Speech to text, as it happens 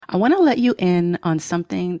I want to let you in on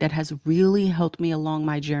something that has really helped me along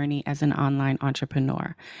my journey as an online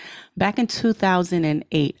entrepreneur. Back in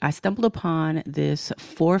 2008, I stumbled upon this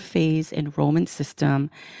 4-phase enrollment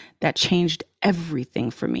system that changed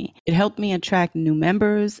everything for me. It helped me attract new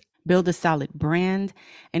members, build a solid brand,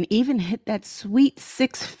 and even hit that sweet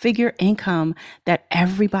 6-figure income that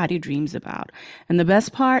everybody dreams about. And the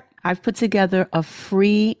best part, I've put together a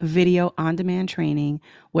free video on-demand training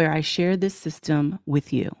where I share this system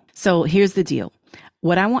with you. So here's the deal.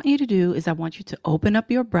 What I want you to do is I want you to open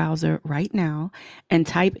up your browser right now and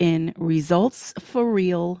type in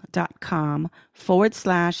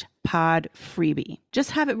resultsforreal.com/pod freebie.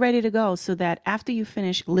 Just have it ready to go so that after you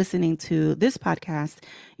finish listening to this podcast,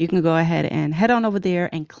 you can go ahead and head on over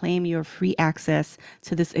there and claim your free access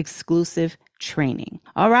to this exclusive training.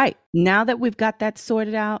 All right. Now that we've got that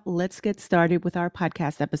sorted out, let's get started with our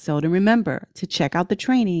podcast episode. And remember to check out the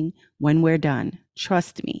training when we're done.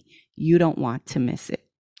 Trust me, you don't want to miss it.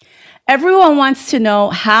 Everyone wants to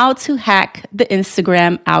know how to hack the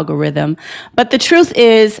Instagram algorithm, but the truth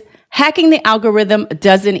is, hacking the algorithm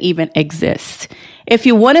doesn't even exist. If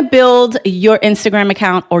you want to build your Instagram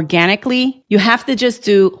account organically, you have to just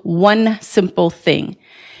do one simple thing.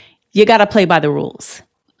 You got to play by the rules.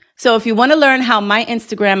 So if you want to learn how my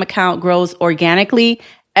Instagram account grows organically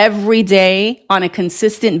every day on a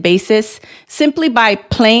consistent basis, simply by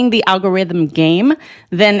playing the algorithm game,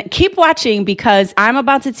 then keep watching because I'm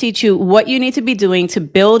about to teach you what you need to be doing to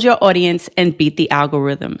build your audience and beat the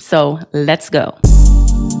algorithm. So let's go.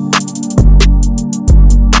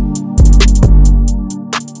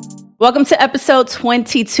 Welcome to episode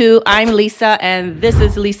 22. I'm Lisa, and this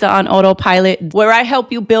is Lisa on Autopilot, where I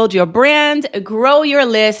help you build your brand, grow your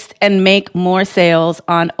list, and make more sales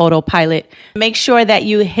on autopilot. Make sure that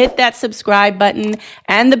you hit that subscribe button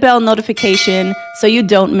and the bell notification so you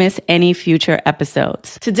don't miss any future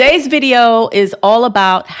episodes. Today's video is all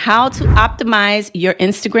about how to optimize your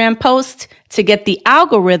Instagram post to get the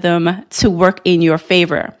algorithm to work in your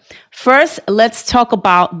favor. First, let's talk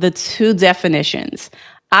about the two definitions: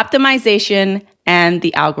 optimization and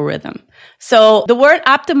the algorithm. So the word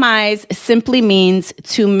optimize simply means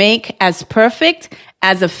to make as perfect,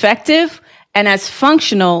 as effective, and as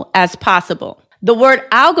functional as possible. The word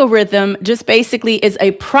algorithm just basically is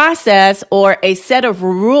a process or a set of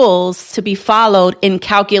rules to be followed in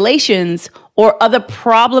calculations or other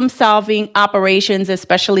problem-solving operations,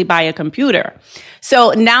 especially by a computer.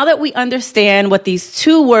 So now that we understand what these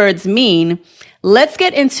two words mean, let's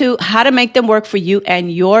get into how to make them work for you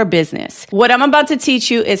and your business. What I'm about to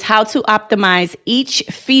teach you is how to optimize each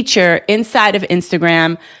feature inside of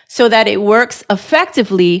Instagram so that it works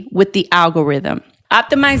effectively with the algorithm.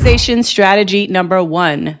 Optimization strategy number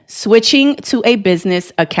 1, switching to a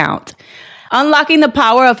business account. Unlocking the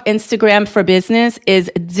power of Instagram for business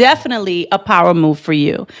is definitely a power move for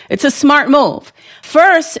you. It's a smart move.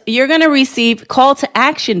 First, you're going to receive call to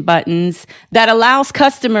action buttons that allows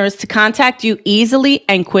customers to contact you easily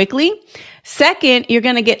and quickly. Second, you're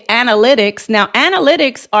going to get analytics. Now,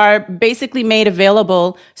 analytics are basically made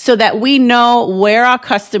available so that we know where our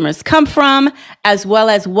customers come from, as well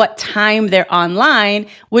as what time they're online,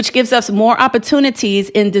 which gives us more opportunities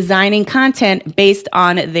in designing content based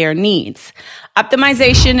on their needs.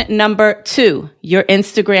 Optimization number 2, your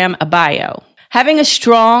Instagram bio. Having a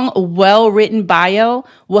strong, well-written bio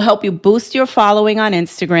will help you boost your following on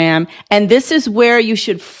Instagram. And this is where you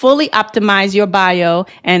should fully optimize your bio.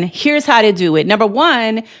 And here's how to do it. Number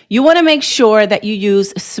 1, you want to make sure that you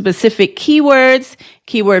use specific keywords,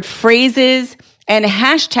 keyword phrases, and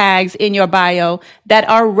hashtags in your bio that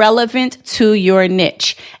are relevant to your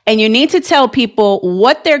niche. And you need to tell people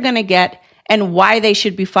what they're going to get and why they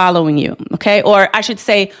should be following you, okay? Or I should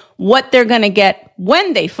say what they're going to get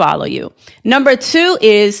when they follow you. Number 2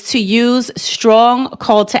 is to use strong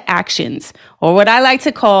call to actions, or what I like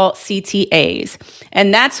to call CTAs.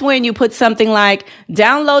 And that's when you put something like,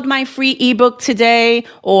 download my free ebook today,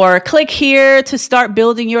 or click here to start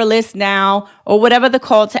building your list now, or whatever the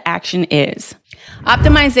call to action is.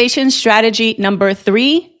 Optimization strategy number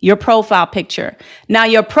 3, your profile picture. Now,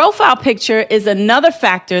 your profile picture is another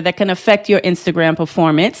factor that can affect your Instagram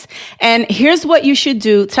performance. And here's what you should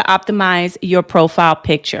do to optimize your profile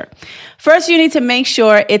picture. First, you need to make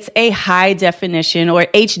sure it's a high definition or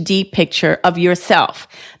HD picture of yourself.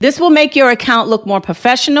 This will make your account look more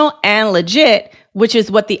professional and legit, which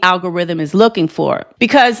is what the algorithm is looking for.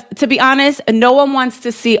 Because to be honest, no one wants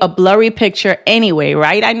to see a blurry picture anyway,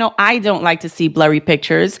 right? I know I don't like to see blurry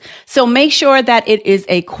pictures. So make sure that it is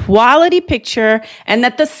a quality picture and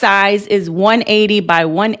that the size is 180 by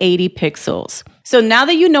 180 pixels. So now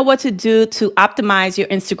that you know what to do to optimize your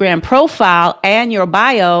Instagram profile and your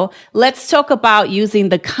bio, let's talk about using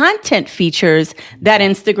the content features that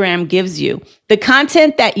Instagram gives you. The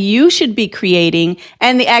content that you should be creating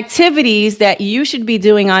and the activities that you should be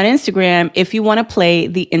doing on Instagram if you want to play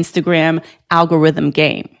the Instagram algorithm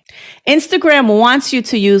game. Instagram wants you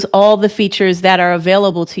to use all the features that are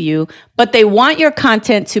available to you, but they want your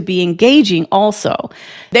content to be engaging also.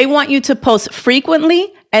 They want you to post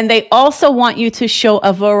frequently, and they also want you to show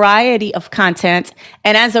a variety of content.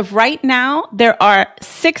 And as of right now, there are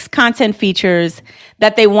 6 content features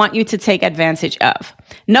that they want you to take advantage of.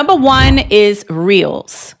 Number 1 is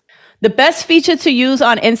Reels. The best feature to use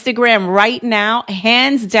on Instagram right now,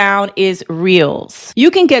 hands down, is Reels. You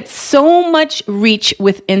can get so much reach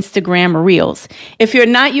with Instagram Reels. If you're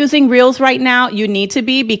not using Reels right now, you need to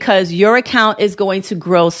be, because your account is going to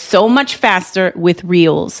grow so much faster with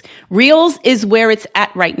Reels. Reels is where it's at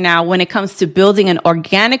right now when it comes to building an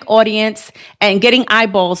organic audience and getting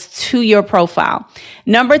eyeballs to your profile.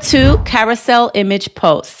 Number 2, carousel image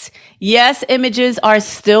posts. Yes, images are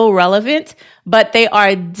still relevant, but they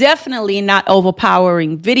are definitely not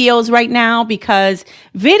overpowering videos right now, because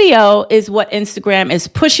video is what Instagram is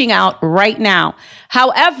pushing out right now.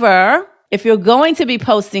 However, if you're going to be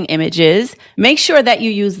posting images, make sure that you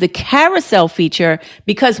use the carousel feature,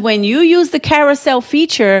 because when you use the carousel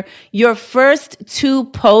feature, your first 2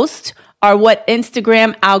 posts are what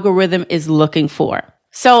Instagram algorithm is looking for.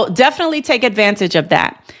 So definitely take advantage of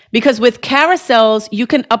that, because with carousels, you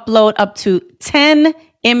can upload up to 10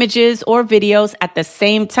 images or videos at the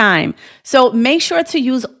same time. So make sure to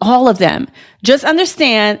use all of them. Just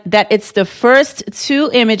understand that it's the first 2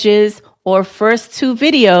 images or first 2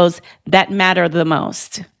 videos that matter the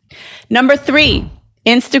most. Number 3,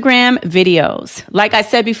 Instagram videos. Like I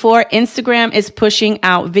said before, Instagram is pushing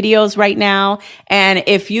out videos right now. And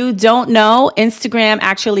if you don't know, Instagram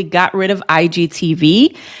actually got rid of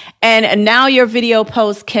IGTV. And now your video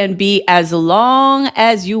posts can be as long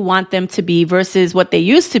as you want them to be versus what they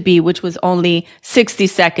used to be, which was only 60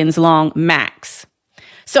 seconds long max.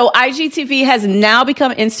 So IGTV has now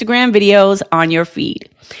become Instagram videos on your feed.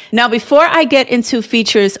 Now, before I get into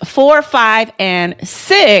features 4, 5, and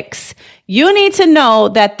 6, you need to know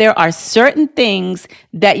that there are certain things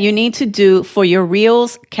that you need to do for your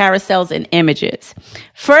Reels, carousels, and images.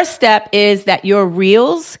 First step is that your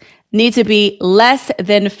Reels need to be less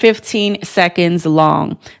than 15 seconds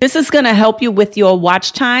long. This is going to help you with your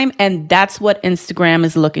watch time, and that's what Instagram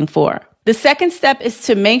is looking for. The second step is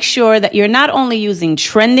to make sure that you're not only using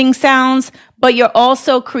trending sounds, but you're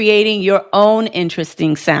also creating your own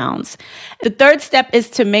interesting sounds. The third step is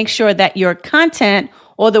to make sure that your content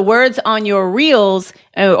or the words on your Reels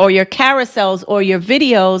or your carousels or your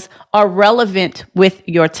videos are relevant with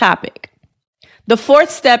your topic. The fourth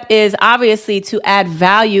step is obviously to add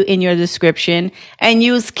value in your description and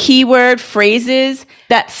use keyword phrases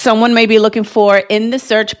that someone may be looking for in the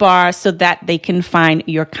search bar so that they can find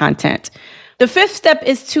your content. The fifth step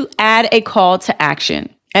is to add a call to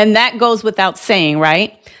action. And that goes without saying,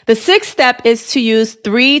 right? The sixth step is to use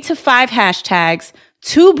 3 to 5 hashtags,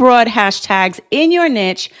 2 broad hashtags in your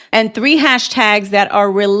niche, and 3 hashtags that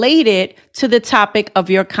are related to the topic of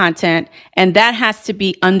your content. And that has to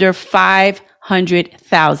be under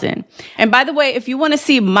 500,000. And by the way, if you want to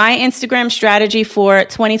see my Instagram strategy for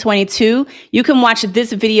 2022, you can watch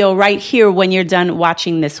this video right here when you're done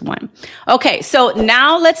watching this one. Okay, so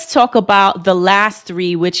now let's talk about the last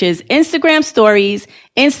 3, which is Instagram stories,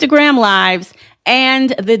 Instagram lives, and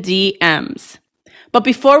the DMs. But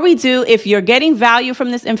before we do, if you're getting value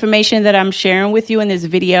from this information that I'm sharing with you in this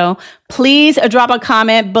video, please drop a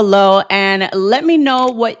comment below and let me know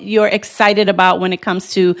what you're excited about when it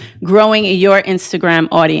comes to growing your Instagram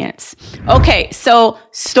audience. Okay, so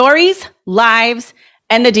stories, lives,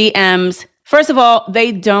 and the DMs. First of all,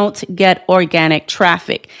 they don't get organic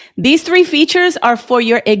traffic. These 3 features are for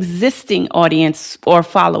your existing audience or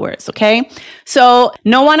followers, okay? So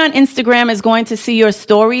no one on Instagram is going to see your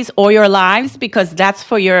stories or your lives because that's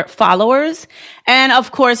for your followers. And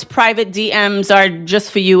of course, private DMs are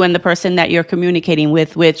just for you and the person that you're communicating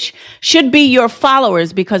with, which should be your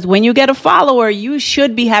followers, because when you get a follower, you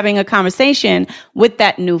should be having a conversation with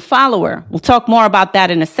that new follower. We'll talk more about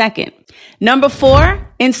that in a second. Number 4,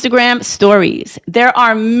 Instagram stories. There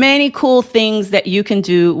are many cool things that you can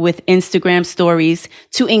do with Instagram stories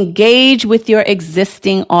to engage with your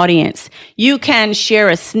existing audience. You can share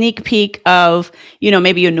a sneak peek of,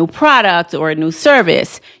 maybe a new product or a new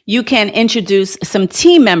service. You can introduce some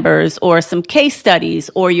team members or some case studies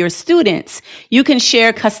or your students. You can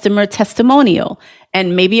share customer testimonial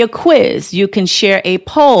and maybe a quiz. You can share a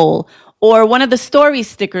poll or one of the story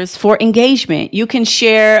stickers for engagement. You can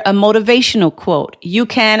share a motivational quote. You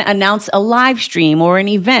can announce a live stream or an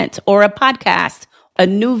event or a podcast, a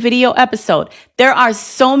new video episode. There are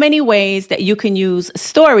so many ways that you can use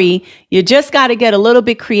story. You just got to get a little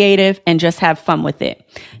bit creative and just have fun with it.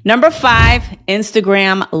 Number 5,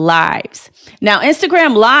 Instagram Lives. Now,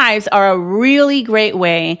 Instagram Lives are a really great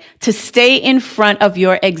way to stay in front of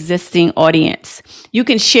your existing audience. You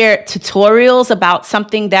can share tutorials about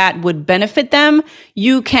something that would benefit them.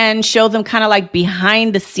 You can show them kind of like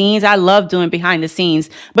behind the scenes. I love doing behind the scenes,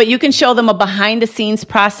 but you can show them a behind the scenes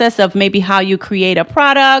process of maybe how you create a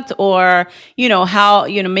product, or, how,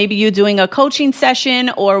 maybe you're doing a coaching session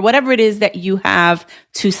or whatever it is that you have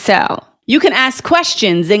to sell. You can ask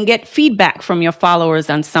questions and get feedback from your followers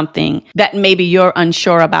on something that maybe you're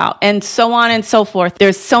unsure about, and so on and so forth.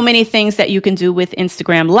 There's so many things that you can do with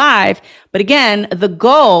Instagram Live. But again, the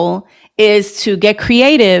goal is to get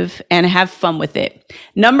creative and have fun with it.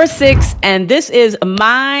 Number 6, and this is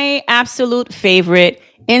my absolute favorite,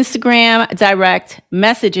 Instagram direct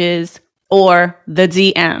messages, or the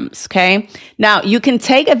DMs, okay? Now, you can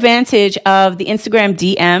take advantage of the Instagram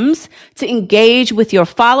DMs to engage with your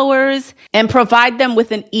followers and provide them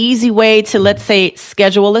with an easy way to, let's say,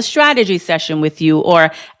 schedule a strategy session with you, or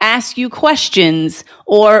ask you questions,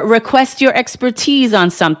 or request your expertise on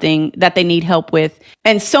something that they need help with,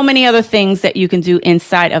 and so many other things that you can do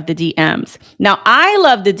inside of the DMs. Now, I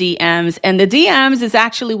love the DMs, and the DMs is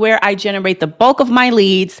actually where I generate the bulk of my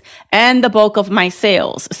leads and the bulk of my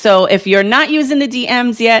sales. So if you're not using the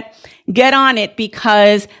DMs yet, get on it,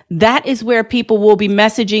 because that is where people will be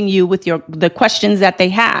messaging you with the questions that they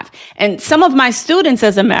have. And some of my students,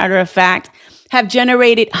 as a matter of fact, have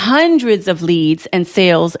generated hundreds of leads and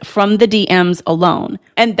sales from the DMs alone.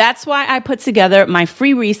 And that's why I put together my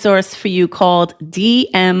free resource for you called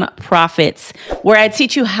DM Profits, where I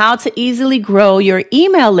teach you how to easily grow your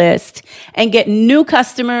email list and get new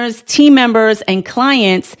customers, team members, and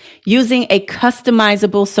clients using a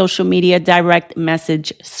customizable social media direct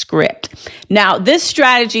message script. Now, this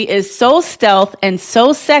strategy is so stealth and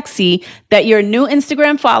so sexy that your new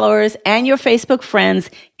Instagram followers and your Facebook friends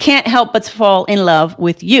can't help but fall in love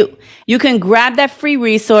with you. You can grab that free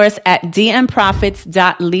resource at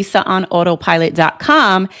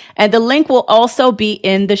dmprofits.lisaonautopilot.com, and the link will also be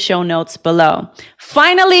in the show notes below.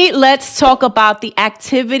 Finally, let's talk about the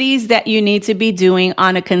activities that you need to be doing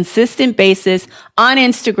on a consistent basis on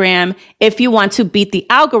Instagram if you want to beat the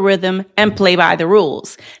algorithm and play by the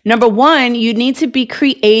rules. Number 1, you need to be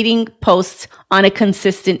creating posts on a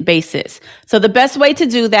consistent basis. So the best way to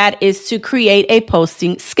do that is to create a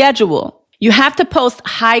posting schedule. You have to post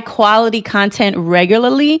high quality content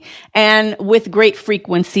regularly and with great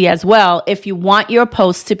frequency as well if you want your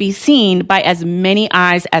posts to be seen by as many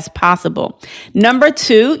eyes as possible. Number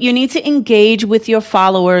 2, you need to engage with your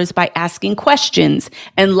followers by asking questions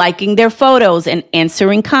and liking their photos and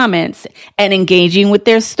answering comments and engaging with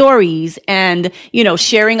their stories and,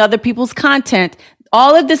 sharing other people's content.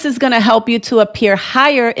 All of this is going to help you to appear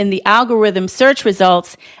higher in the algorithm search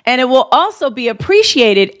results, and it will also be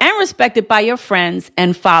appreciated and respected by your friends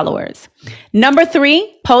and followers. Number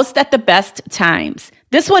 3, post at the best times.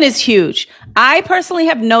 This one is huge. I personally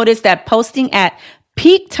have noticed that posting at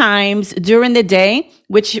peak times during the day,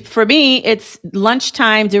 which for me, it's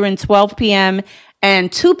lunchtime during 12 p.m. and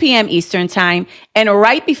 2 p.m. Eastern time, and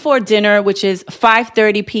right before dinner, which is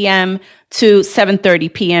 5:30 p.m. to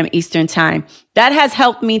 7:30 p.m. Eastern time. That has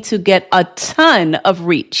helped me to get a ton of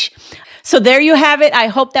reach. So there you have it. I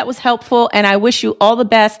hope that was helpful, and I wish you all the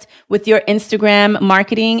best with your Instagram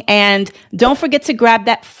marketing. And don't forget to grab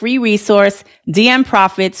that free resource, DM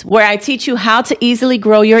Profits, where I teach you how to easily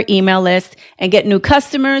grow your email list and get new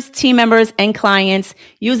customers, team members, and clients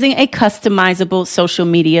using a customizable social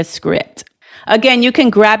media script. Again, you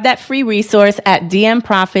can grab that free resource at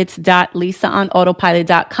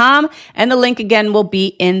dmprofits.lisaonautopilot.com, and the link again will be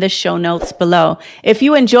in the show notes below. If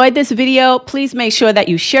you enjoyed this video, please make sure that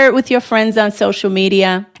you share it with your friends on social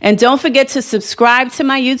media. And don't forget to subscribe to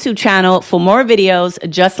my YouTube channel for more videos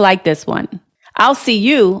just like this one. I'll see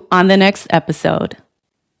you on the next episode.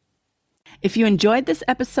 If you enjoyed this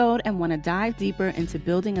episode and want to dive deeper into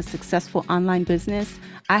building a successful online business,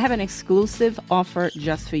 I have an exclusive offer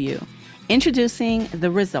just for you. Introducing the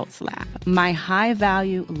Results Lab, my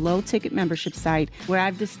high-value, low-ticket membership site where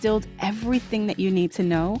I've distilled everything that you need to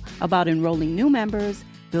know about enrolling new members,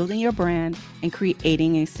 building your brand and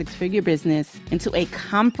creating a six-figure business into a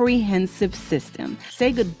comprehensive system.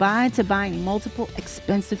 Say goodbye to buying multiple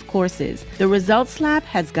expensive courses. The Results Lab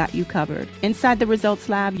has got you covered. Inside the Results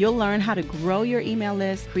Lab, you'll learn how to grow your email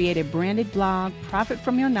list, create a branded blog, profit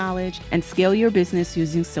from your knowledge, and scale your business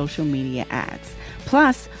using social media ads.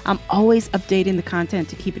 Plus, I'm always updating the content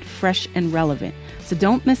to keep it fresh and relevant. So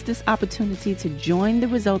don't miss this opportunity to join the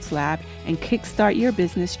Results Lab and kickstart your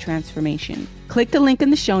business transformation. Click the link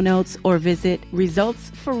in the show notes or visit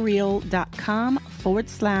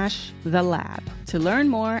resultsforreal.com/the lab to learn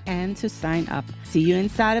more and to sign up. See you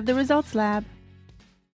inside of the Results Lab.